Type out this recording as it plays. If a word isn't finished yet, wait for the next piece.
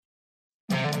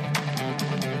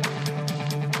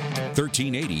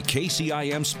1380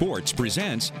 KCIM Sports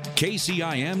presents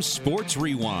KCIM Sports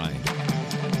Rewind.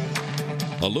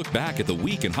 A look back at the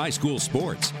week in high school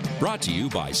sports. Brought to you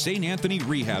by St. Anthony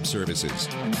Rehab Services.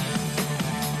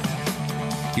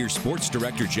 Here's Sports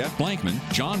Director Jeff Blankman,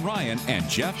 John Ryan, and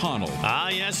Jeff Honnold.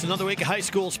 Yes, another week of high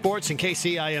school sports and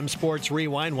KCIM Sports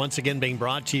Rewind, once again being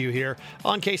brought to you here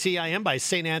on KCIM by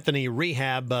St. Anthony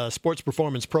Rehab Sports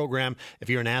Performance Program. If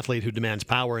you're an athlete who demands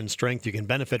power and strength, you can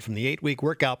benefit from the 8-week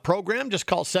workout program. Just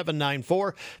call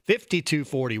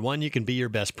 794-5241. You can be your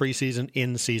best preseason,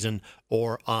 in-season,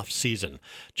 or off-season.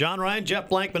 John Ryan, Jeff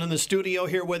Blankman in the studio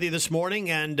here with you this morning,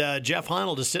 and Jeff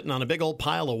Honnold is sitting on a big old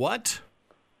pile of what?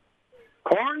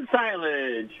 Corn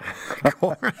silage.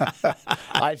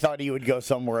 I thought he would go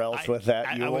somewhere else with that.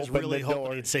 I was really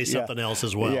hoping he'd say something else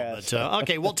as well. Yes. But,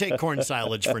 okay, we'll take corn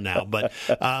silage for now. But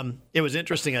it was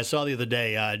interesting. I saw the other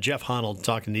day, Jeff Honnold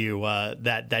talking to you,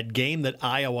 that game that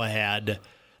Iowa had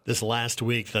this last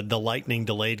week, the lightning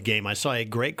delayed game. I saw a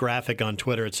great graphic on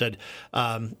Twitter. It said,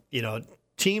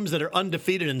 teams that are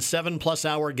undefeated in 7+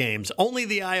 hour games. Only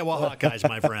the Iowa Hawkeyes,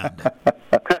 my friend.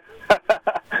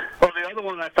 The other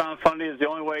one I found funny is the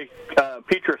only way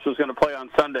Petrus was going to play on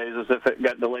Sundays is if it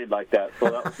got delayed like that. So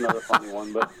that was another funny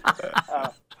one. But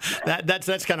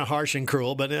that's kind of harsh and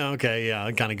cruel. But okay, yeah,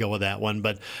 I'll kind of go with that one.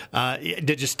 But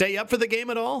did you stay up for the game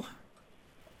at all?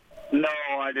 No,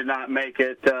 I did not make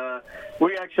it.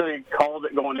 We actually called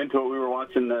it going into it. We were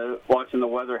watching the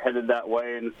weather headed that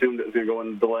way and assumed it was going to go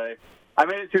into delay. I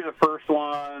made it through the first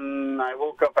one. I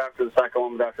woke up after the second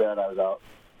one, but after that I was out.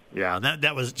 Yeah,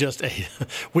 that was just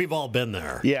we've all been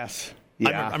there. Yes. Yeah.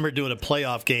 I remember doing a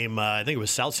playoff game, I think it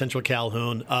was South Central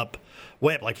Calhoun up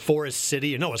like Forest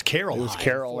City. No, it was Carroll. It was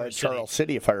Carroll at Charles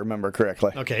City, if I remember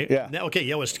correctly. Okay. Yeah. Okay,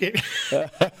 yeah, it was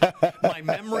my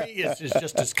memory is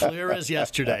just as clear as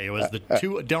yesterday. It was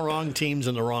the wrong teams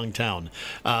in the wrong town.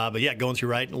 But yeah, going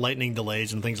through lightning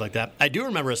delays and things like that. I do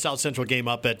remember a South Central game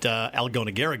up at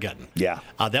Algona Garrigan. Yeah.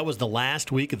 That was the last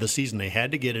week of the season. They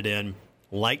had to get it in.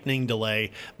 Lightning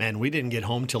delay. Man, we didn't get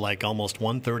home till like almost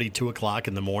 1:30, 2 o'clock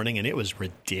in the morning, and it was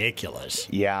ridiculous.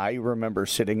 Yeah, I remember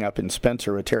sitting up in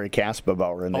Spencer with Terry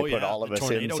Kaspabauer, and they put all of us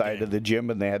inside of the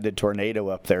gym, and they had the tornado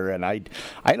up there, and I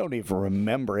don't even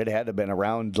remember. It had to have been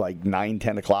around like 9,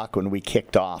 10 o'clock when we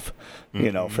kicked off,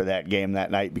 for that game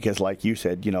that night, because like you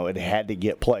said, it had to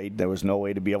get played. There was no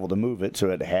way to be able to move it,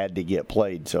 so it had to get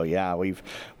played. So, yeah, we've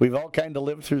all kind of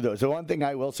lived through those. The one thing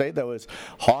I will say, though, is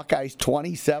Hawkeyes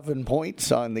 27 points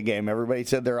on the game. Everybody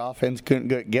said their offense couldn't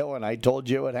get going. I told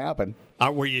you what happened.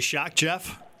 Were you shocked,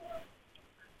 Jeff?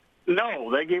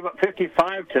 No, they gave up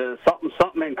 55 to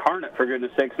something incarnate, for goodness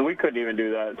sakes, and we couldn't even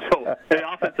do that. So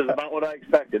the offense is about what I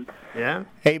expected. Yeah.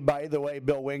 Hey, by the way,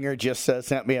 Bill Winger just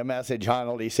sent me a message,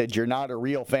 Honnold. He said, you're not a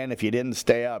real fan if you didn't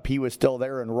stay up. He was still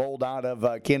there and rolled out of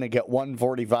Kinnick at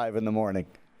 1:45 in the morning.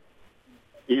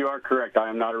 You are correct. I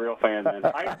am not a real fan then.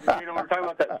 We're talking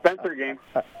about that Spencer game.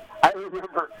 I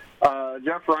remember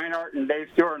Jeff Reinhardt and Dave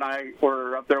Stewart and I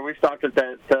were up there. We stopped at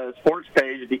that sports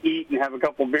page to eat and have a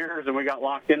couple beers, and we got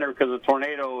locked in there because of the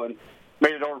tornado and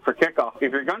made it over for kickoff.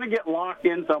 If you're going to get locked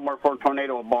in somewhere for a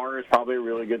tornado, a bar is probably a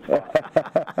really good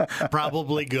spot.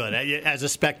 Probably good. As a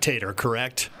spectator,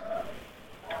 correct?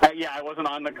 Yeah, I wasn't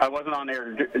on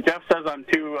air. Jeff says I'm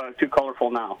too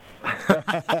colorful now.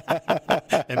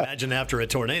 Imagine after a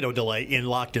tornado delay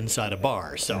locked inside a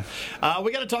bar. So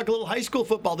we got to talk a little high school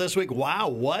football this week. Wow,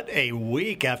 what a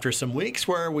week! After some weeks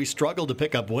where we struggled to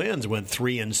pick up wins, went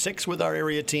 3-6 with our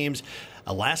area teams.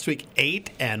 Last week,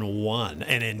 8-1,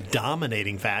 and in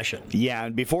dominating fashion. Yeah,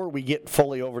 and before we get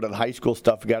fully over to the high school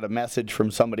stuff, we got a message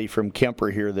from somebody from Kemper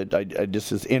here that I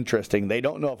just is interesting. They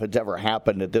don't know if it's ever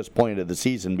happened at this point of the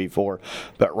season before,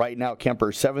 but right now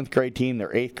Kemper's 7th grade team,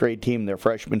 their 8th grade team, their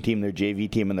freshman team, their JV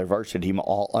team, and their varsity team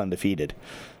all undefeated.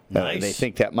 Nice. They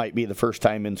think that might be the first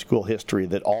time in school history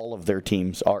that all of their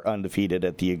teams are undefeated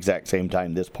at the exact same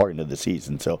time this point of the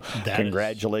season. So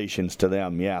congratulations to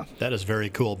them, yeah. That is very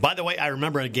cool. By the way, I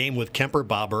remember a game with Kemper.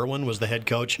 Bob Irwin was the head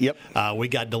coach. Yep. We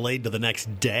got delayed to the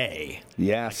next day.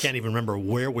 Yes. I can't even remember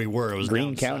where we were. It was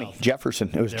Greene County, south. Jefferson.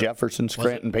 It was Jefferson,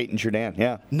 Scranton, Peyton, Jourdan,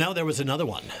 yeah. No, there was another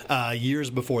one years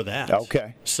before that.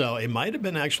 Okay. So it might have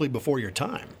been actually before your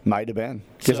time. Might have been.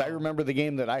 Because I remember the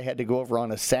game that I had to go over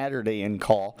on a Saturday and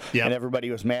call, and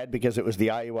everybody was mad because it was the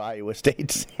Iowa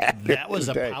State Saturday. That was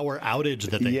a power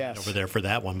outage that they had over there for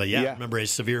that one. But I remember a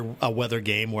severe weather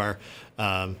game where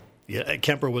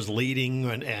Kemper was leading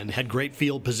and had great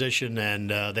field position,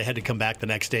 and they had to come back the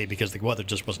next day because the weather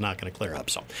just was not going to clear up.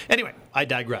 So anyway, I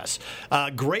digress.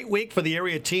 Great week for the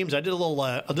area teams. I did a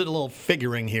little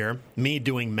figuring here. Me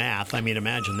doing math. I mean,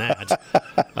 imagine that.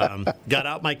 got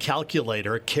out my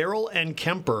calculator. Carroll and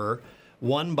Kemper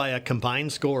won by a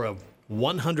combined score of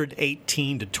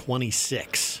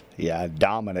 118-26. Yeah,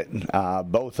 dominant.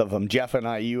 Both of them. Jeff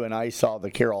and you and I saw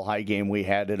the Carroll High game. We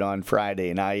had it on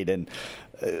Friday night, and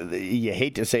you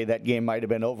hate to say that game might have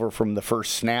been over from the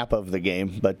first snap of the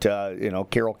game, but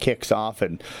Carroll kicks off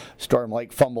and Storm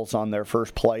Lake fumbles on their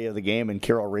first play of the game, and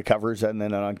Carroll recovers, and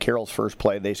then on Carroll's first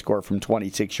play they score from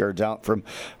 26 yards out from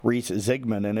Reese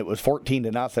Zigman, and it was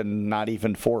 14-0 not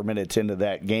even 4 minutes into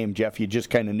that game. Jeff, you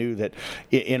just kind of knew that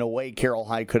in a way Carroll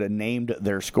High could have named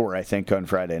their score, I think, on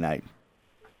Friday night.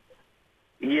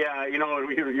 Yeah,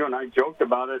 you and I joked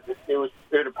about it. It would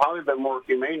have probably been more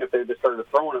humane if they just started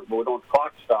throwing it, but we don't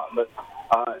clock stop. But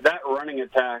that running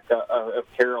attack of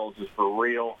Carroll's is for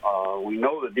real. We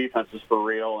know the defense is for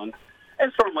real, and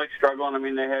Storm Lake struggling. I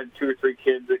mean, they had 2 or 3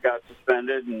 kids that got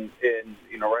suspended, and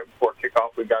right before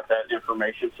kickoff we got that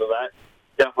information, so that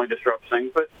definitely disrupts things.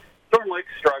 But Storm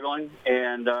Lake's struggling,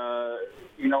 and a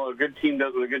good team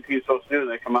does what a good team's supposed to do,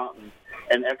 and they come out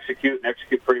and execute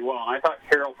pretty well. And I thought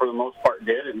Carroll, for the most part,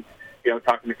 did. And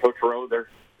talking to Coach Rowe, there's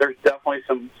definitely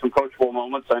some coachable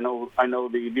moments. I know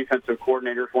the defensive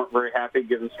coordinators weren't very happy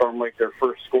giving Storm Lake their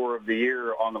first score of the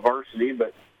year on the varsity,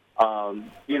 but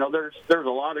there's a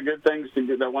lot of good things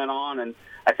that went on, and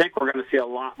I think we're going to see a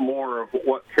lot more of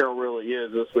what Carroll really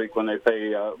is this week when they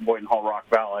play Boyden Hull Rock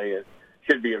Valley. It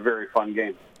should be a very fun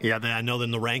game. Yeah, I know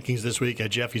in the rankings this week,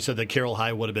 Jeff, you said that Carroll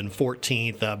High would have been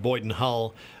 14th. Boyden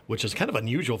Hull, which is kind of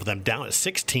unusual for them, down at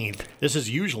 16th. This is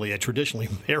usually a traditionally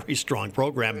very strong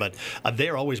program, but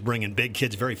they're always bringing big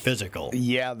kids, very physical.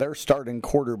 Yeah, their starting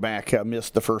quarterback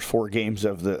missed the first 4 games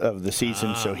of the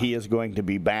season, so he is going to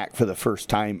be back for the first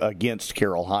time against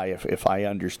Carroll High, if I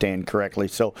understand correctly.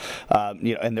 So,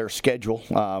 and their schedule,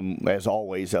 as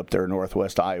always, up there in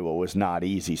Northwest Iowa was not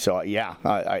easy. So, yeah,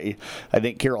 I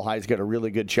think Carroll High's got a really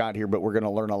good shot here, but we're going to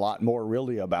learn a lot more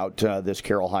really about this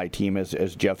Carroll High team,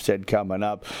 as Jeff said, coming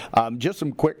up. Just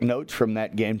some quick notes from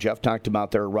that game. Jeff talked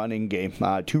about their running game.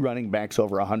 2 running backs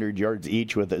over 100 yards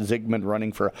each, with Zigman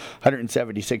running for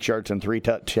 176 yards and 3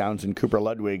 touchdowns, and Cooper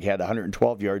Ludwig had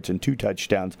 112 yards and 2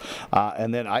 touchdowns.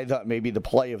 And then I thought maybe the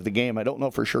play of the game, I don't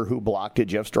know for sure who blocked it.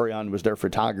 Jeff Storion was their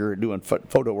photographer doing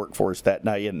photo work for us that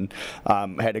night, and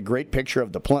had a great picture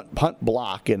of the punt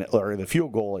block or the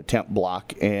field goal attempt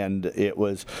block, and it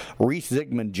was Reese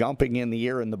Zigman jumping in the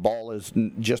air, and the ball is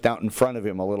just out in front of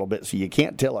him a little bit, so you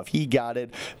can't tell if he got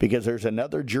it, because there's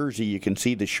another jersey. You can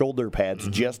see the shoulder pads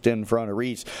just in front of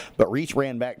Reese, but Reese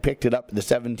ran back, picked it up at the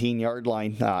 17-yard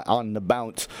line on the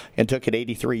bounce, and took it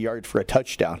 83 yards for a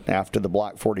touchdown after the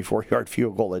block 44-yard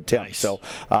field goal attempt. Nice. So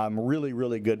really,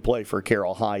 really good play for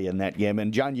Carroll High in that game.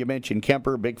 And John, you mentioned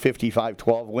Kemper, big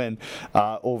 55-12 win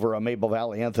over Maple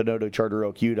Valley Anthony Charter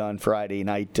Oak Ute on Friday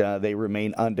night. They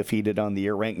remain undefeated on the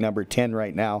year, ranked number 10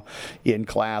 right now in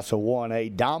Class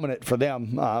 1A. Dominant for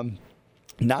them.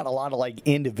 Not a lot of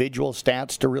individual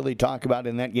stats to really talk about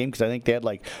in that game, because I think they had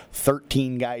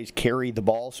 13 guys carry the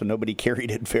ball, so nobody carried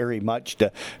it very much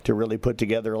to really put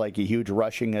together a huge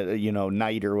rushing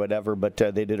night or whatever. But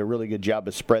they did a really good job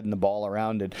of spreading the ball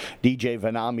around, and DJ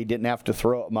Vanami didn't have to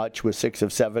throw it much, with 6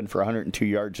 of 7 for 102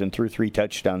 yards and threw 3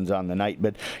 touchdowns on the night.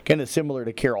 But kind of similar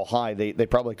to Carroll High, they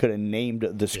probably could have named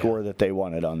the score that they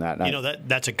wanted on that night.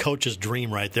 That's a coach's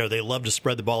dream right there. They love to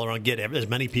spread the ball around, get as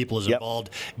many people as involved,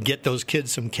 get those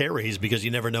kids some carries, because you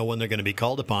never know when they're going to be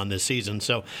called upon this season.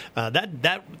 So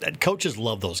that coaches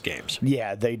love those games.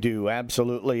 Yeah, they do,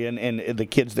 absolutely. And the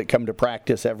kids that come to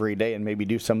practice every day and maybe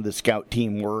do some of the scout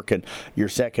team work, and your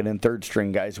second and third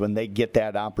string guys, when they get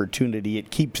that opportunity,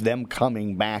 it keeps them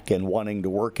coming back and wanting to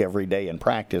work every day and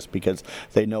practice, because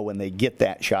they know when they get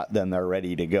that shot, then they're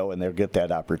ready to go and they'll get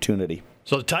that opportunity.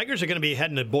 So the Tigers are going to be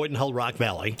heading to Boyden Hull Rock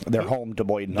Valley. They're home to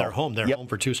Boyden Hull. They're home. They're home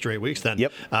for 2 straight weeks then.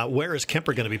 Yep. Where is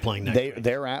Kemper going to be playing next week?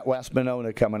 They're at West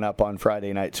Monona coming up on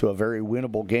Friday night, so a very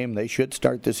winnable game. They should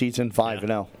start the season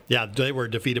 5-0. Yeah, they were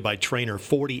defeated by Trainer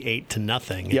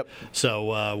 48-0. Yep.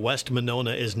 So West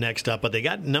Monona is next up, but they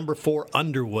got number 4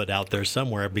 Underwood out there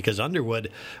somewhere, because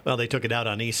Underwood, they took it out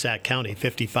on East Sac County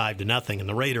 55-0, and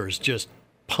the Raiders just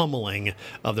pummeling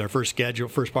of their first part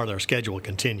of their schedule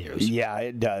continues. Yeah,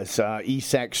 it does.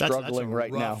 ESAC struggling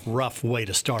right now. Rough way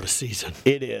to start a season.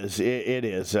 It is. It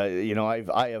is.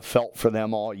 I have felt for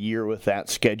them all year with that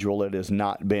schedule. It has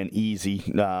not been easy.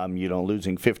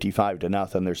 Losing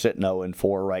 55-0. They're sitting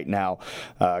 0-4 right now.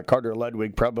 Carter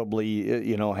Ludwig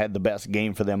probably had the best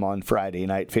game for them on Friday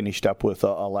night. Finished up with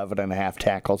 11.5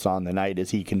 tackles on the night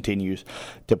as he continues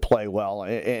to play well.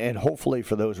 And hopefully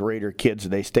for those Raider kids,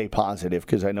 they stay positive,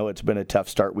 because because I know it's been a tough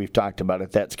start. We've talked about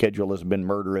it. That schedule has been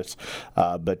murderous.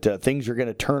 But things are going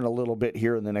to turn a little bit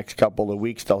here in the next couple of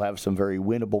weeks. They'll have some very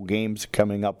winnable games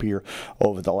coming up here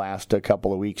over the last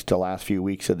couple of weeks to last few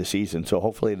weeks of the season. So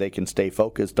hopefully they can stay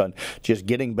focused on just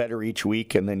getting better each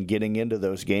week and then getting into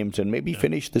those games and maybe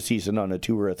finish the season on a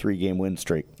 2 or a 3 game win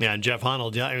streak. Yeah, and Jeff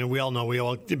Honnold, I mean, we all know, we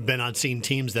all been on seen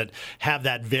teams that have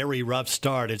that very rough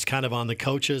start. It's kind of on the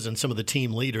coaches and some of the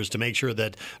team leaders to make sure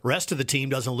that the rest of the team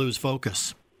doesn't lose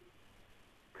focus.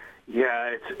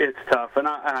 Yeah, it's tough, and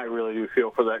I really do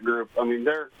feel for that group. I mean,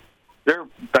 they're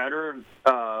better.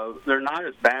 They're not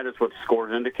as bad as what the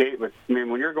scores indicate, but I mean,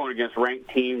 when you're going against ranked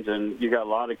teams and you got a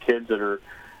lot of kids that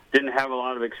didn't have a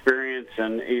lot of experience,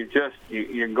 and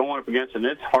you're going up against, and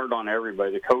it's hard on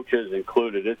everybody, the coaches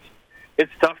included.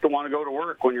 It's tough to want to go to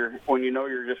work when you know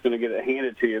you're just going to get it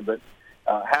handed to you. But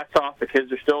hats off, the kids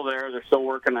are still there, they're still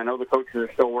working. I know the coaches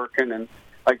are still working, and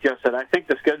like Jeff said, I think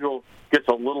the schedule gets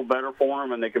a little better for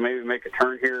them, and they can maybe make a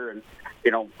turn here. And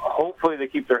hopefully they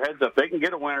keep their heads up. They can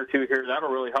get a win or two here. That'll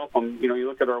really help them. You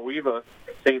look at Arweva,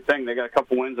 same thing. They got a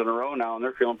couple wins in a row now, and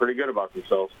they're feeling pretty good about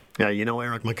themselves. Yeah,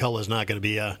 Eric McCullough is not going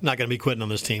to be quitting on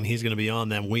this team. He's going to be on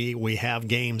them. We have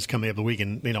games coming up the week,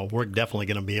 and we're definitely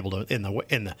going to be able to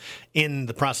in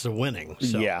the process of winning.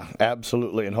 So. Yeah,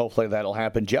 absolutely, and hopefully that'll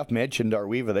happen. Jeff mentioned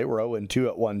Arweva. They were 0-2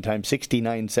 at one time,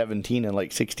 69-17 and like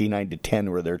 69-10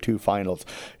 were their 2 finals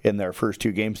in their first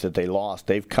 2 games that they lost.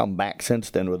 They've come back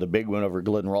since then with a big win over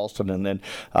Glidden Ralston, and then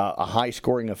a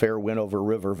high-scoring affair win over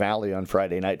River Valley on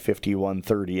Friday night,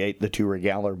 51-38. The 2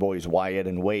 Regaler boys, Wyatt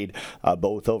and Wade,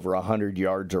 both over 100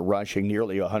 yards of rushing,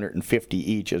 nearly 150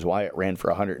 each, as Wyatt ran for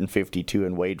 152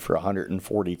 and Wade for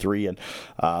 143. And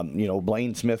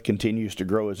Blaine Smith continues to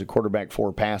grow as a quarterback,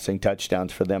 4 passing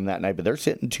touchdowns for them that night. But they're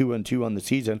sitting 2-2 on the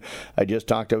season. I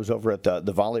was over at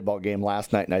the volleyball game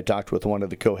last night, and I talked with one of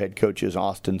the co-head coaches,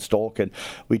 Austin Stolk, and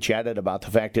we chatted about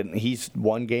the fact that he's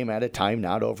one game at a time,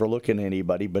 not overlooking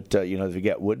anybody. But they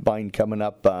got Woodbine coming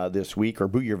up this week, or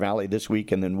Boyer Valley this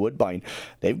week, and then Woodbine.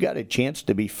 They've got a chance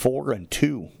to be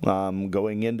 4-2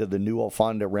 going into the New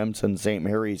Alfonda, Remsen, St.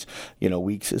 Mary's,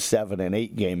 weeks 7 and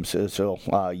 8 games.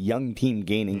 So young team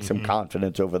gaining some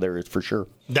confidence over there is for sure.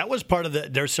 That was part of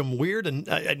there's some weird and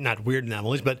not weird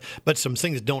anomalies, but some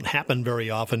things that don't happen very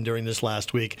often during this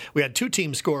last week. We had 2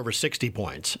 teams score over 60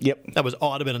 points. Yep. That was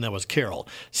Audubon and that was Carroll.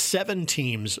 7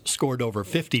 teams scored over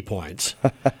 50 points.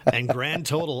 And grand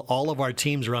total, all of our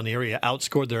teams around the area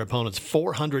outscored their opponents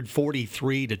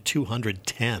 443 to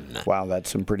 210. Wow, that's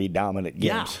some pretty dominant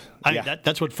games. Yeah.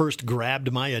 That's what first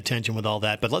grabbed my attention with all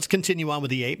that. But let's continue on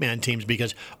with the 8-man teams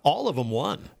because all of them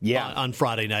won on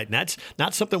Friday night. And that's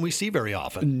not something we see very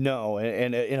often. No,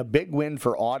 and a big win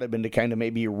for Audubon to kind of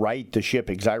maybe right the ship.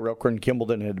 Xyroker and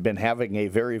Kimballton had been having a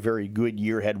very, very good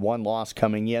year, had 1 loss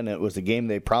coming in. It was a game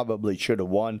they probably should have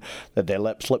won that they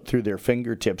let slip through their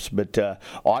fingertips. But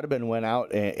Audubon went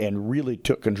out and really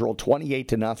took control,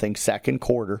 28-0, second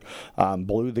quarter,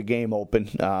 blew the game open.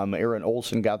 Aaron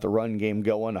Olson got the run game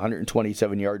going,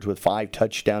 127 yards with 5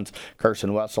 touchdowns.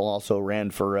 Carson Wessel also ran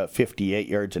for 58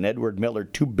 yards. And Edward Miller,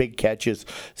 2 big catches,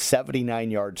 79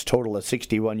 yards total, a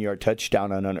 61-yard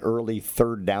touchdown on an early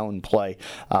 3rd down play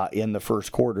in the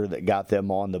first quarter that got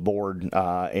them on the board.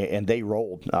 And they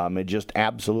rolled. It just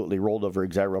absolutely rolled over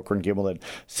Xyroker and Kimballton,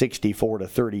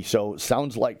 64-30. So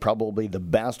sounds like probably the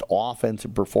best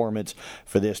offensive performance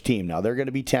for this team. Now they're going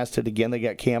to be tested again. They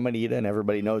got Cam and Eda, and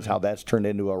everybody knows how that's turned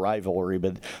into a rivalry.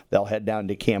 But they'll head down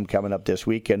to Cam coming up this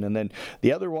weekend. And then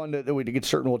the other one that we get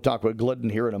certain, we'll talk about Glidden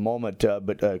here in a moment,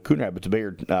 but Coon Rapids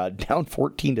Bayard down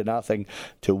 14-0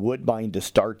 to Woodbine to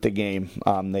start the game.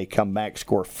 They come back,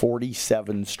 score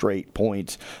 47 straight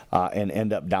points, and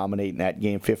end up dominating that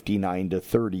game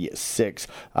 59-36.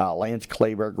 Lance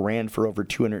Clayberg ran for over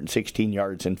 216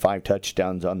 yards and 5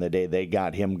 touchdowns on the day. They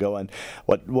got him going.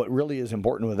 What really is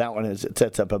important with that one is it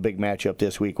sets up a big matchup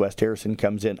this week. West Harrison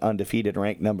comes in undefeated,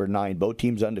 ranked number 9. Both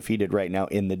teams undefeated right now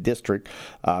in the district.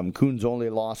 Coon's only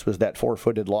loss was that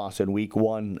 4-footed loss in week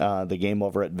 1, the game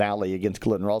over at Valley against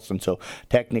Glidden Ralston. So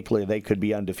technically they could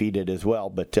be undefeated as well,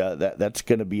 but that's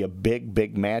going to be a big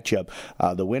matchup.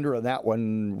 The winner of that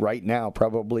one right now,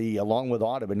 probably along with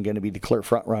Audubon, going to be the clear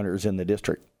front runners in the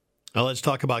district. Well, let's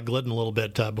talk about Glidden a little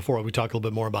bit before we talk a little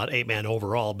bit more about 8-man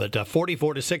overall. But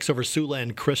 44-6 over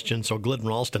Siouxland Christian, so Glidden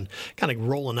Ralston kind of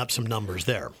rolling up some numbers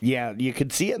there. Yeah, you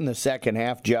could see it in the second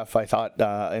half, Jeff. I thought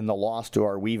in the loss to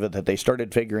Arweva that they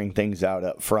started figuring things out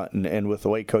up front. And with the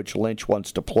way Coach Lynch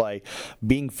wants to play,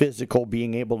 being physical,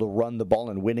 being able to run the ball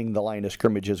and winning the line of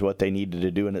scrimmage is what they needed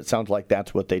to do. And it sounds like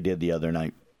that's what they did the other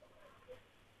night.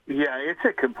 Yeah, it's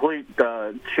a complete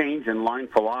change in line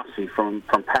philosophy from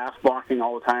pass blocking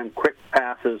all the time, quick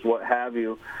passes, what have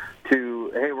you,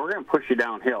 to, hey, we're going to push you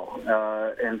downhill.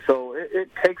 And so it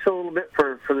takes a little bit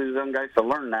for these young guys to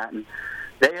learn that. And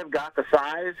they have got the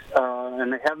size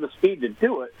and they have the speed to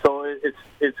do it. So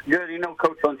it's good.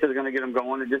 Coach Lynch is going to get them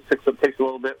going. It just takes a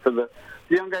little bit for the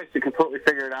young guys to completely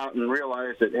figure it out and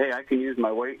realize that, hey, I can use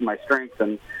my weight and my strength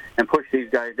and push these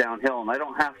guys downhill. And I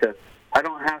don't have to,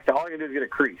 all I can do is get a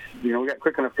crease. We got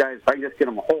quick enough guys. If I can just get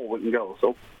them a hole, we can go.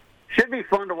 So should be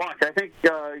fun to watch. I think,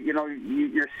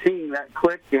 you're seeing that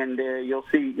click, and you'll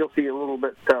see a little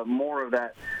bit more of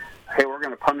that, hey, we're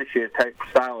going to punish you type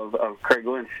style of Craig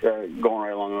Lynch going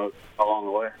right along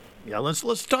the way. Yeah, let's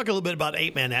talk a little bit about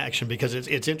 8-man action, because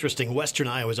it's interesting. Western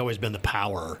Iowa has always been the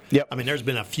power. Yep. I mean, there's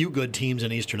been a few good teams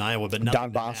in Eastern Iowa, but not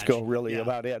Don Bosco really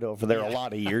about it over there a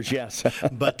lot of years. Yes.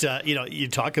 But you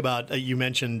talk about you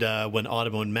mentioned when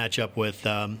Audubon would match up with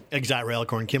Exire,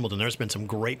 Elkhorn, Kimballton. There's been some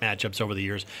great matchups over the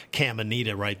years. Cam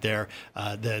Anita right there.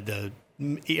 The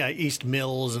East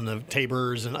Mills and the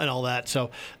Tabors and all that.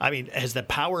 So, I mean, has the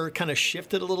power kind of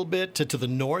shifted a little bit to the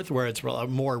north, where it's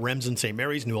more Remsen, St.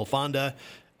 Mary's, New Fonda?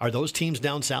 Are those teams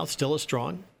down south still as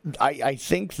strong? I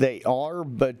think they are,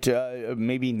 but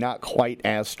maybe not quite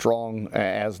as strong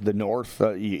as the North.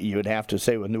 You would have to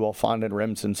say with New Fonda and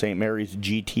Remsen, St. Mary's,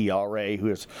 GTRA, who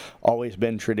has always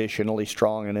been traditionally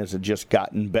strong and has just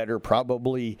gotten better.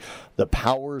 Probably the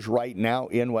powers right now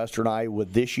in Western Iowa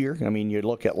this year. I mean, you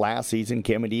look at last season,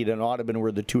 Camadita and Audubon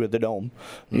were the two of the Dome,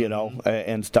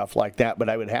 and stuff like that. But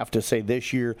I would have to say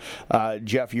this year,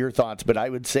 Jeff, your thoughts. But I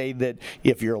would say that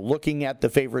if you're looking at the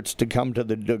favorites to go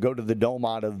to the Dome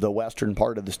out of the western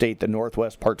part of the state, the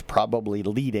northwest part's probably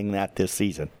leading that this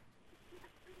season.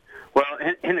 Well,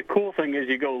 and the cool thing is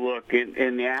you go look,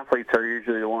 and the athletes are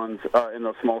usually the ones in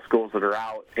those small schools that are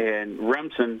out. And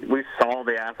Remsen, we saw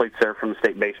the athletes there from the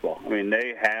state baseball. I mean,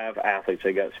 they have athletes.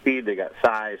 They got speed. They got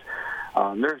size.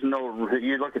 There's no –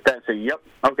 you look at that and say, yep,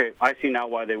 okay, I see now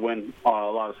why they win a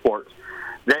lot of sports.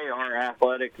 They are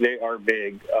athletic. They are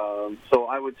big. So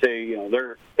I would say,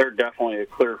 they're definitely a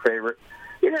clear favorite.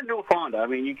 You didn't do a Fonda. I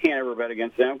mean, you can't ever bet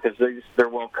against them because they're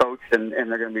well coached and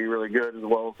they're going to be really good as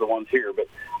well as the ones here. But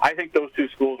I think those two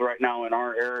schools right now in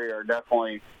our area are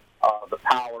definitely the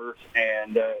powers.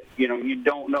 And, you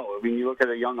don't know. I mean, you look at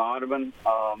a young Audubon,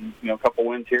 a couple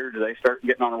wins here. Do they start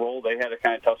getting on a roll? They had a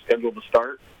kind of tough schedule to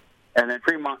start. And then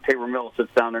Fremont Tabor Mill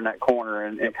sits down in that corner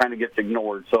and it kind of gets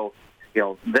ignored. So,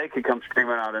 they could come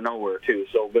screaming out of nowhere too.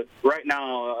 So, but right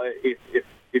now,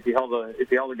 if you held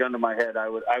a gun to my head, I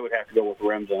would have to go with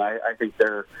Remsen. I think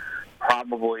they're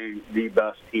probably the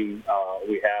best team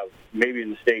we have, maybe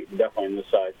in the state and definitely on this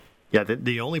side. Yeah,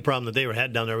 the only problem that they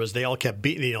had down there was they all kept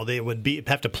beating. They would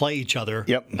have to play each other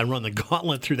and run the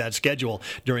gauntlet through that schedule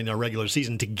during their regular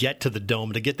season to get to the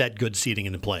Dome, to get that good seeding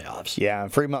in the playoffs. Yeah,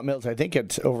 Fremont Mills, I think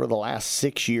it's over the last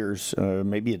 6 years,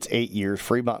 maybe it's 8 years,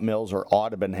 Fremont Mills or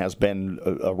Audubon has been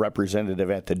a representative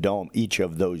at the Dome each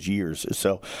of those years.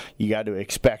 So you got to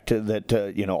expect that,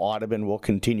 Audubon will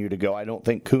continue to go. I don't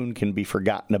think Kuhn can be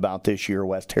forgotten about this year.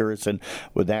 West Harrison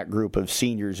with that group of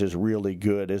seniors is really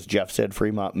good. As Jeff said,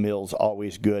 Fremont Mills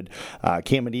always good.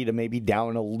 Camadita maybe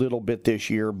down a little bit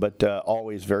this year, but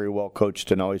always very well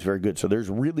coached and always very good. So there's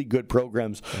really good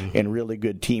programs and really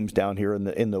good teams down here in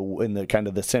the kind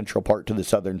of the central part to the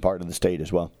southern part of the state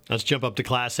as well. Let's jump up to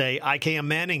Class A. IKM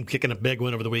Manning kicking a big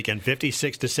win over the weekend,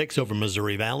 56-6 over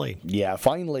Missouri Valley. Yeah,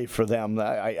 finally for them.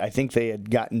 I think they had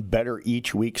gotten better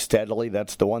each week steadily.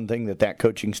 That's the one thing that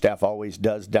coaching staff always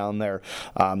does down there.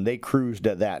 They cruised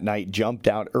at that night, jumped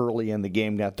out early in the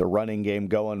game, got the running game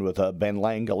going with Ben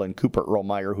Lange and Cooper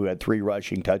Earlmeyer, who had 3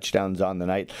 rushing touchdowns on the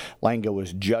night. Lange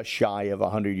was just shy of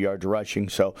 100 yards rushing,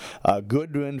 so a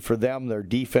good win for them. Their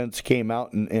defense came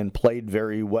out and played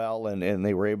very well, and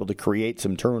they were able to create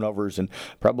some turnovers and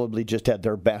probably just had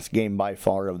their best game by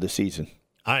far of the season.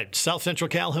 All right, South Central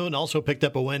Calhoun also picked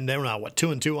up a win. They were now,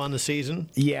 2-2 on the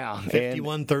season? Yeah.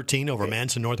 51-13 over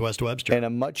Manson Northwest Webster. And a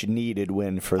much-needed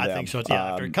win for them. I think so,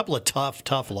 yeah, after a couple of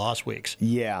tough loss weeks.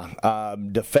 Yeah.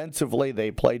 Defensively, they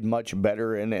played much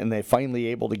better, and they finally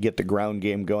able to get the ground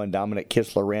game going. Dominic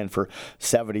Kistler ran for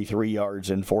 73 yards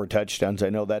and 4 touchdowns. I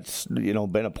know that's,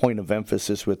 been a point of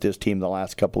emphasis with this team the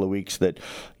last couple of weeks that,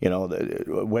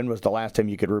 when was the last time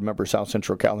you could remember South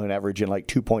Central Calhoun averaging like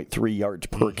 2.3 yards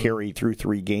per carry through 3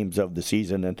 3 games of the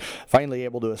season, and finally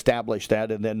able to establish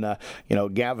that. And then,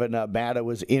 Gavin Bada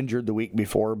was injured the week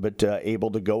before, but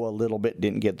able to go a little bit,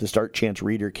 didn't get the start. Chance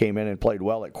Reeder came in and played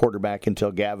well at quarterback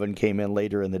until Gavin came in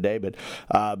later in the day. But,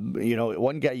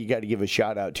 one guy you got to give a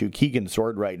shout out to, Keegan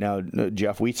Sword right now,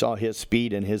 Jeff. We saw his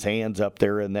speed and his hands up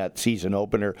there in that season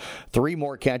opener. 3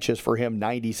 more catches for him,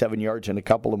 97 yards, and a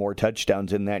couple of more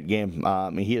touchdowns in that game.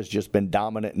 He has just been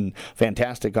dominant and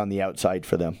fantastic on the outside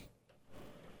for them.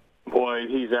 Boy,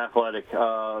 he's athletic.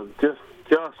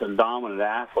 Just a dominant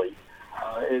athlete.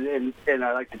 And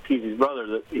I like to tease his brother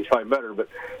that he's probably better, but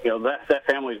that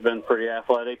family's been pretty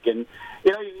athletic. And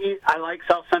I like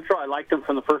South Central. I liked them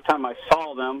from the first time I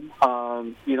saw them.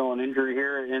 An injury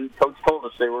here, and Coach told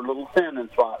us they were a little thin in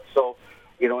spots. So,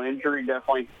 an injury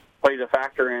definitely played a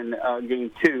factor in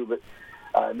game 2. But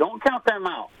don't count them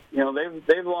out.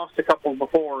 They've lost a couple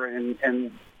before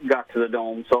and got to the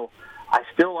Dome. So I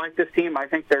still like this team. I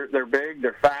think they're big,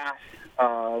 they're fast,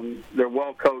 they're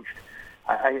well coached.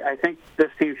 I think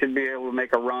this team should be able to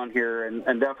make a run here, and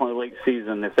definitely late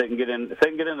season if they can get in. If they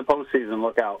can get in the postseason,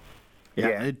 look out.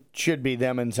 Yeah, it should be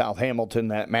them and South Hamilton,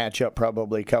 that matchup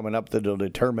probably coming up that'll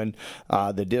determine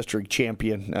the district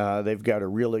champion. They've got a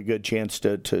really good chance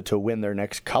to win their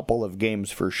next couple of games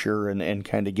for sure and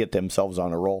kind of get themselves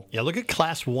on a roll. Yeah, look at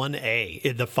Class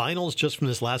 1A. The finals just from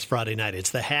this last Friday night,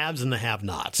 it's the haves and the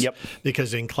have-nots. Yep.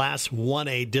 Because in Class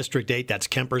 1A, District 8, that's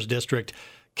Kemper's district,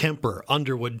 Kemper,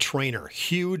 Underwood, Trainer,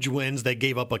 huge wins. They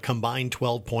gave up a combined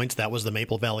 12 points. That was the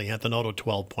Maple Valley Anthony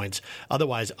 12 points.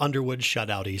 Otherwise, Underwood shut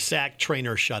out Esac.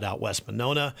 Trainer shut out West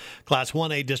Monona. Class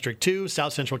 1A District 2,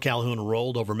 South Central Calhoun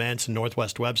rolled over Manson,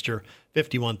 Northwest Webster,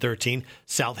 51-13.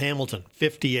 South Hamilton,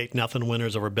 58-0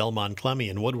 winners over Belmont Clemmy,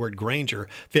 and Woodward Granger,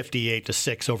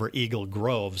 58-6 over Eagle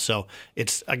Grove. So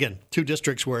it's, again, 2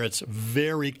 districts where it's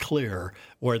very clear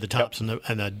where the tops and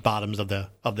the bottoms of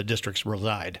the districts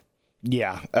reside.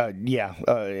 Yeah,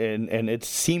 and it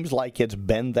seems like it's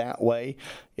been that way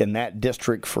in that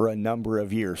district for a number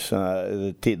of years.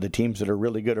 The teams that are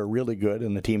really good,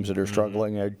 and the teams that are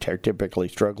struggling are typically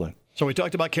struggling. So we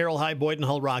talked about Carroll High, Boyden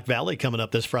Hull, Rock Valley coming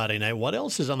up this Friday night. What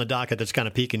else is on the docket that's kind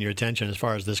of piquing your attention as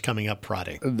far as this coming up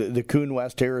Friday? The Coon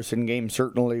West Harrison game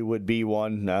certainly would be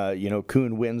one.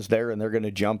 Coon wins there, and they're going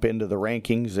to jump into the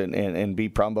rankings and be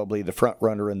probably the front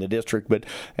runner in the district. But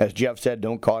as Jeff said,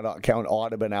 don't count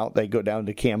Audubon out. They go down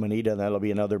to Caminita, and that'll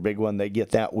be another big one. They get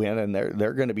that win, and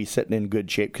they're going to be sitting in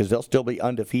good shape because they'll still be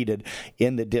undefeated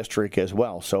in the district as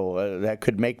well. So that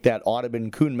could make that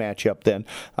Audubon-Coon matchup then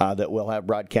that we'll have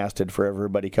broadcasted for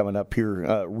everybody coming up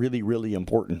here really, really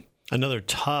important. Another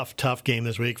tough game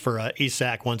this week for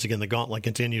Esac. Once again, the gauntlet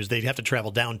continues. They have to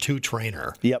travel down to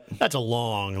Trainer. Yep. That's a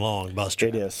long bus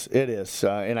trip. It is.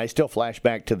 And I still flash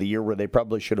back to the year where they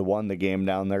probably should have won the game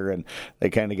down there, and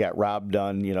they kind of got robbed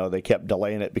on. They kept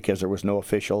delaying it because there was no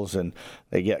officials, and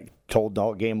they get told,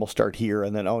 no, game will start here,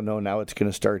 and then, oh, no, now it's going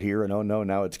to start here, and oh, no,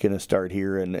 now it's going to start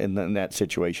here, and then that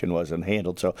situation wasn't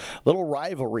handled. So a little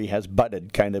rivalry has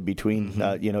budded kind of between,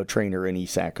 Trainer and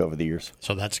Esac over the years.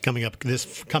 So that's coming up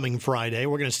this coming Friday.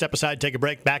 We're going to step aside, take a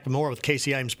break, back with more with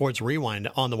KCIM Sports Rewind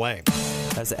on the way.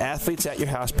 As the athletes at your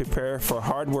house prepare for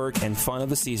hard work and fun of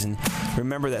the season,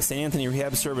 remember that St. Anthony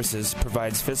Rehab Services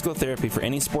provides physical therapy for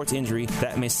any sports injury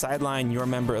that may sideline your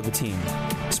member of the team.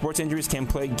 Sports injuries can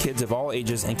plague kids of all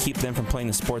ages and keep them from playing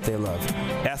the sport they love.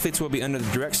 Athletes will be under the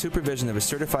direct supervision of a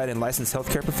certified and licensed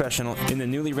healthcare professional in the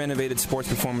newly renovated sports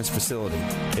performance facility.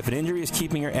 If an injury is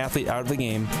keeping your athlete out of the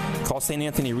game, call St.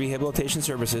 Anthony Rehabilitation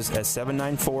Services at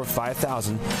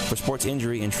 794-5000 for sports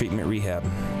injury and treatment rehab.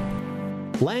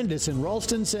 Landis in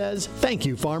Ralston says, thank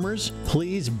you, farmers.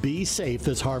 Please be safe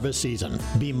this harvest season.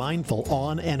 Be mindful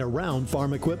on and around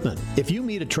farm equipment. If you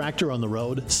meet a tractor on the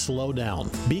road, slow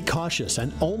down. Be cautious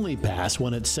and only pass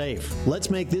when it's safe. Let's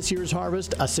make this year's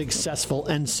harvest a successful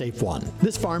and safe one.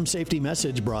 This farm safety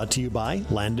message brought to you by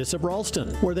Landis of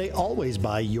Ralston, where they always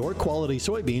buy your quality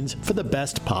soybeans for the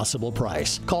best possible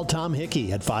price. Call Tom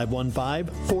Hickey at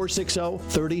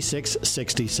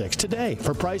 515-460-3666 today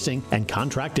for pricing and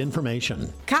contract information.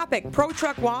 Kopic Pro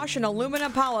Truck Wash and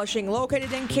Aluminum Polishing,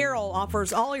 located in Carroll,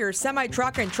 offers all your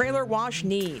semi-truck and trailer wash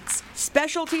needs.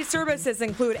 Specialty services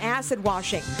include acid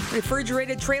washing,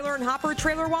 refrigerated trailer and hopper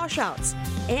trailer washouts,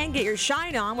 and get your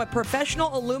shine on with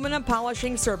professional aluminum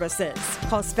polishing services.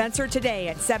 Call Spencer today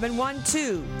at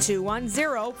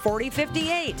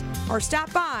 712-210-4058 or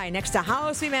stop by next to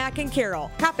Hollis Mack in Carroll.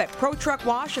 Kopic Pro Truck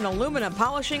Wash and Aluminum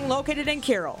Polishing, located in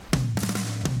Carroll.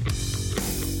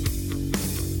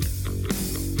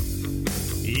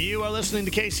 You are listening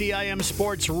to KCIM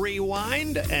Sports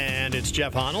Rewind, and it's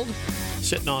Jeff Honnold.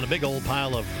 sitting on a big old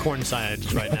pile of corn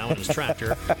sides right now in his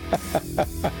tractor.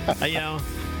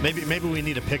 Maybe we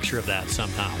need a picture of that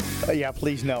somehow. Yeah,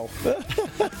 please no.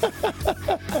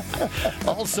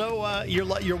 Also,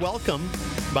 you're welcome,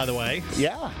 by the way.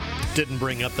 Yeah. Didn't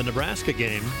bring up the Nebraska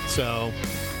game, so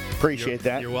appreciate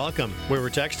that. You're welcome. We were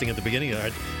texting at the beginning of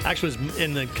it. Actually, it was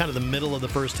in the kind of the middle of the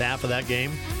first half of that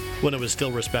game when it was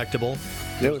still respectable.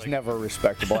 It was never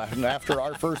respectable. After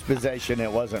our first possession,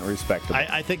 it wasn't respectable.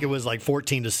 I think it was like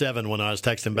 14-7 when I was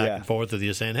texting back and forth with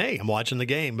you saying, hey, I'm watching the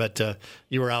game. But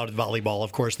you were out at volleyball,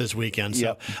 of course, this weekend.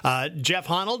 So, Jeff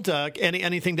Honnold,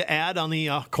 anything to add on the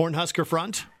Cornhusker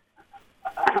front?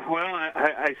 Well,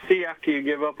 I see after you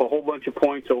give up a whole bunch of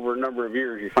points over a number of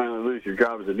years, you finally lose your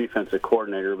job as a defensive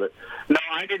coordinator. But, no,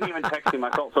 I didn't even text him.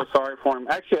 I felt so sorry for him.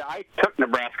 Actually, I took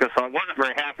Nebraska, so I wasn't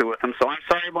very happy with him. So I'm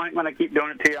sorry, Blankman. I keep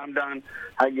doing it to you. I'm done.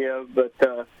 I give. But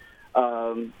tough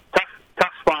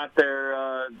spot there.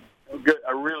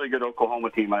 A really good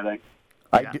Oklahoma team, I think.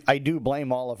 I do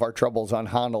blame all of our troubles on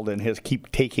Honnold and his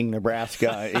keep taking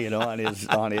Nebraska,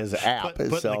 on his app. Putting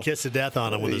the kiss of death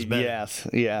on him with his bet.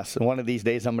 Yes. One of these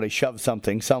days I'm going to shove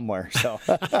something somewhere. So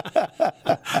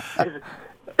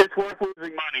it's worth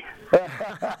losing money.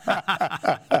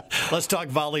 Let's talk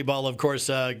volleyball, of course.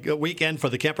 Weekend for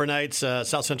the Kemper Knights,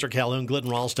 South Central Calhoun, Glidden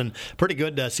Ralston. Pretty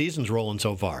good seasons rolling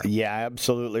so far. Yeah,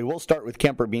 absolutely. We'll start with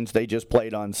Kemper Beans. They just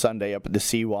played on Sunday up at the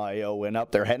CYO and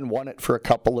up there. Hadn't won it for a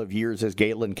couple of years as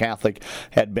Galen Catholic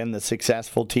had been the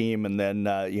successful team. And then,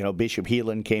 Bishop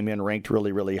Heelan came in ranked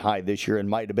really, really high this year and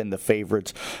might have been the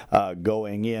favorites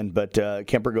going in. But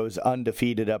Kemper goes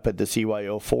undefeated up at the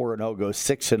CYO, 4-0, goes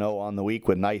 6-0 on the week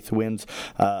with ninth wins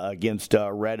against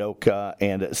Red Oak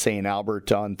and St.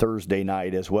 Albert on Thursday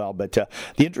night as well. But the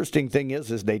interesting thing is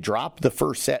they dropped the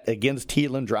first set against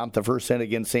Heelan, dropped the first set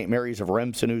against St. Mary's of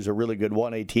Remsen, who's a really good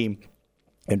 1A team,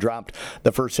 and dropped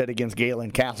the first set against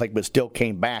Galen Catholic, but still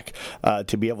came back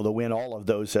to be able to win all of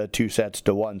those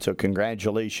 2-1. So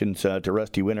congratulations to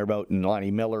Rusty Winterboat and Lonnie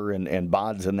Miller and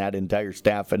Bods and that entire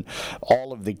staff and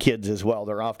all of the kids as well.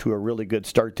 They're off to a really good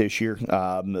start this year.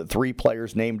 3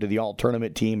 players named to the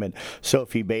all-tournament team, and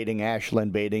Sophie Bating,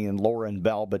 Ashlyn Bating, and Lauren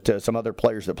Bell, but some other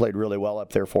players that played really well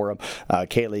up there for them.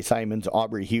 Kaylee Simons,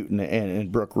 Aubrey Houghton,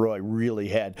 and Brooke Roy really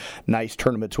had nice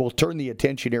tournaments. We'll turn the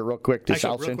attention here real quick to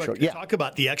South Central. Talk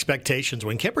about the expectations.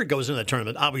 When Kemper goes into the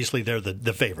tournament, obviously they're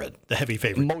the favorite, the heavy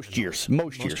favorite. Most years.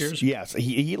 Yes.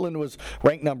 Heelan was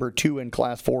ranked number 2 in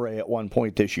Class 4A at one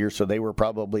point this year, so they were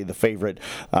probably the favorite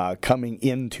coming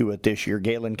into it this year.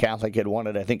 Galen Catholic had won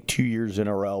it, I think, 2 years in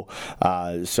a row.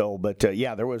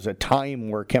 There was a time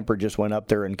where Kemper just went up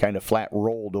there and kind of flat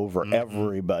rolled over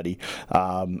everybody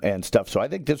and stuff. So I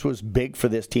think this was big for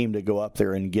this team to go up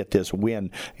there and get this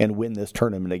win and win this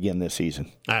tournament again this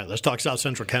season. All right, let's talk South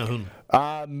Central Calhoun.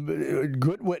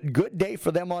 Good day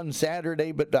for them on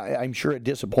Saturday, but I'm sure a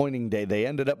disappointing day. They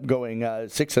ended up going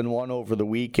 6-1 over the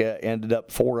week, ended up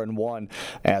 4-1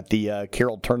 at the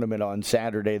Carroll tournament on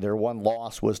Saturday. Their one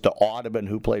loss was to Audubon,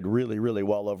 who played really, really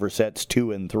well over sets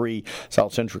 2 and 3.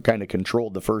 South Central kind of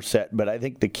controlled the first set, but I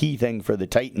think the key thing for the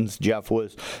Titans, Jeff,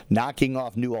 was knocking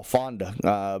off New Alfonda,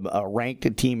 a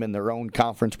ranked team in their own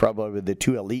conference, probably the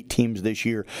 2 elite teams this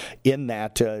year in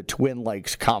that Twin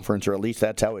Lakes conference, or at least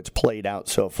that's how it's played out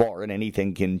so far, and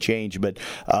anything can change. But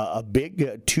a big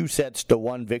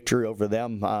 2-1 victory over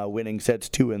them, winning sets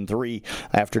 2 and 3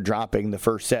 after dropping the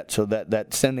first set. So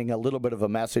that's sending a little bit of a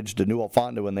message to New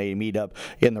Alfonda when they meet up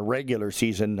in the regular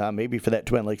season, maybe for that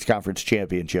Twin Lakes Conference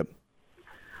Championship.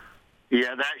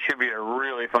 Yeah, that should be a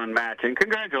really fun match. And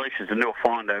congratulations to New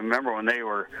Alfonda. I remember when they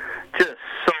were just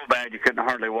so bad you couldn't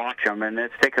hardly watch them. And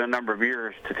it's taken a number of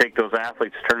years to take those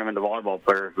athletes, turn them into volleyball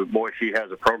players. But, boy, she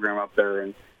has a program up there.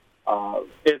 And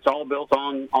it's all built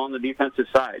on the defensive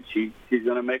side. She's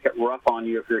going to make it rough on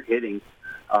you if you're hitting.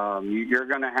 You're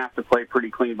going to have to play pretty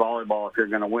clean volleyball if you're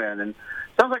going to win. And it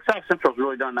sounds like South Central's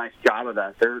really done a nice job of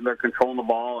that. They're controlling the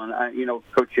ball. And,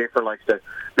 Coach Schaefer likes to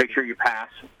make sure you pass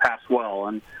well.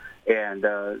 And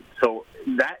so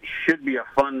that should be a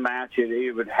fun match.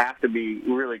 It would have to be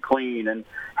really clean. And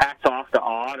hats off to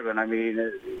Audubon. I mean,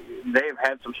 they've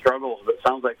had some struggles, but it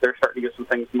sounds like they're starting to get some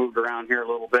things moved around here a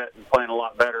little bit and playing a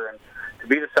lot better. And to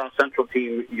be the South Central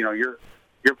team, you're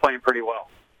playing pretty well.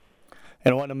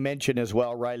 And I want to mention as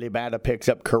well, Riley Bata picks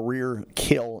up career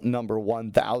kill number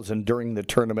 1,000 during the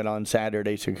tournament on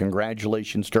Saturday, so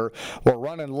congratulations to her. We're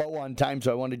running low on time,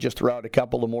 so I want to just throw out a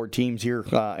couple of more teams here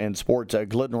in sports.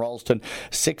 Glidden Ralston,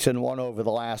 6-1 over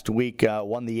the last week,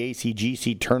 won the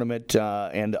ACGC tournament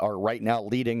and are right now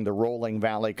leading the Rolling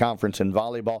Valley Conference in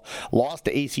volleyball. Lost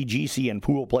to ACGC in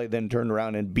pool play, then turned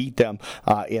around and beat them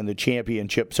in the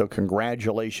championship, so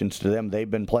congratulations to them. They've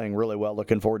been playing really well.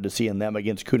 Looking forward to seeing them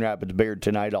against Coon Rapids Bayard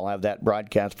tonight. I'll have that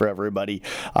broadcast for everybody.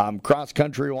 Cross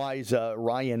country wise,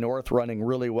 Ryan North running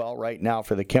really well right now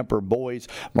for the Kemper boys.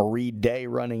 Marie Day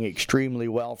running extremely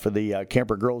well for the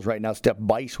Kemper girls right now. Steph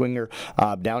Beiswinger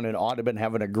down in Audubon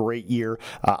having a great year.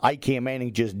 IK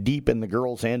Manning just deep in the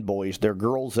girls and boys. Their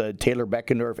girls, Taylor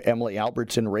Beckendorf, Emily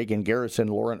Albertson, Reagan Garrison,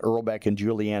 Lauren Earlbeck, and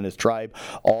Juliana's Tribe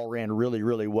all ran really,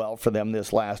 really well for them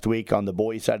this last week. On the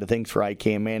boys side of things for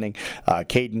IK Manning,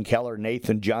 Caden Keller,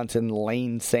 Nathan Johnson,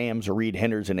 Lane Sams, Reed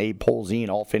Henders, and Abe Polzine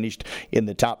all finished in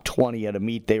the top 20 at a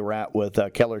meet they were at, with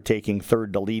Keller taking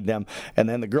third to lead them. And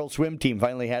then the girls swim team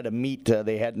finally had a meet.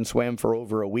 They hadn't swam for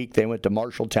over a week. They went to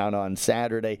Marshalltown on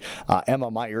Saturday.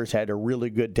 Emma Myers had a really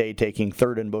good day, taking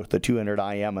third in both the 200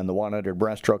 IM and the 100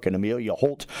 breaststroke. And Amelia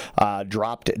Holt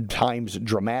dropped times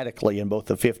dramatically in both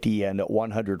the 50 and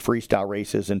 100 freestyle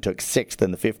races and took sixth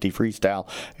in the 50 freestyle.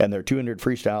 And their 200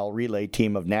 freestyle relay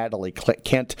team of Natalie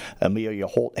Kent, Amelia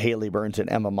Holt, Haley Burns, and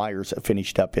Emma Myers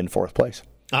finished up in fourth place.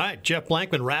 All right, Jeff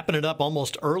Blankman wrapping it up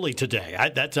almost early today.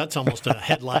 That's almost a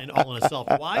headline all in itself.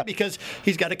 Why? Because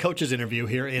he's got a coach's interview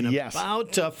here in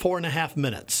about 4.5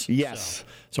 minutes. Yes.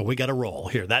 So we got to roll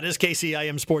here. That is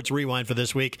KCIM Sports Rewind for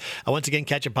this week. Once again,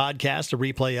 catch a podcast, a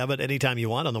replay of it anytime you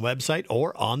want on the website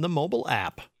or on the mobile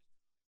app.